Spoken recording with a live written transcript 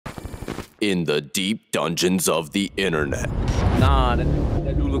in the deep dungeons of the internet. Nah, that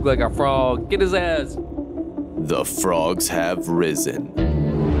dude look like a frog. Get his ass. The frogs have risen.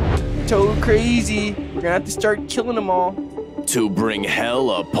 Toad crazy. We're gonna have to start killing them all. To bring hell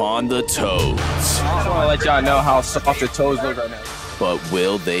upon the toads. I just want to let y'all know how soft the toads look right now. But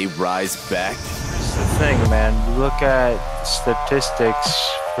will they rise back? That's the thing, man. You look at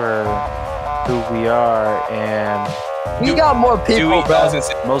statistics for who we are, and we got more people, bro.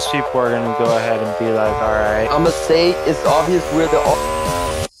 Most people are gonna go ahead and be like, all right. I'ma say it's obvious we're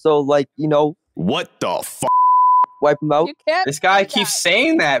the so, like, you know. What the f? Wipe them out. This guy keeps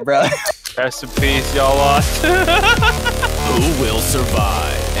saying that, bro. Rest in peace, y'all watch. Who will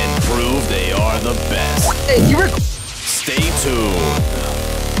survive and prove they are the best? Hey, you Stay tuned.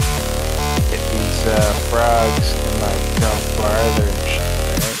 These frogs can like jump farther and shit,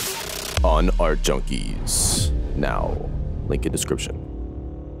 right? On Art Junkies. Now, link in description.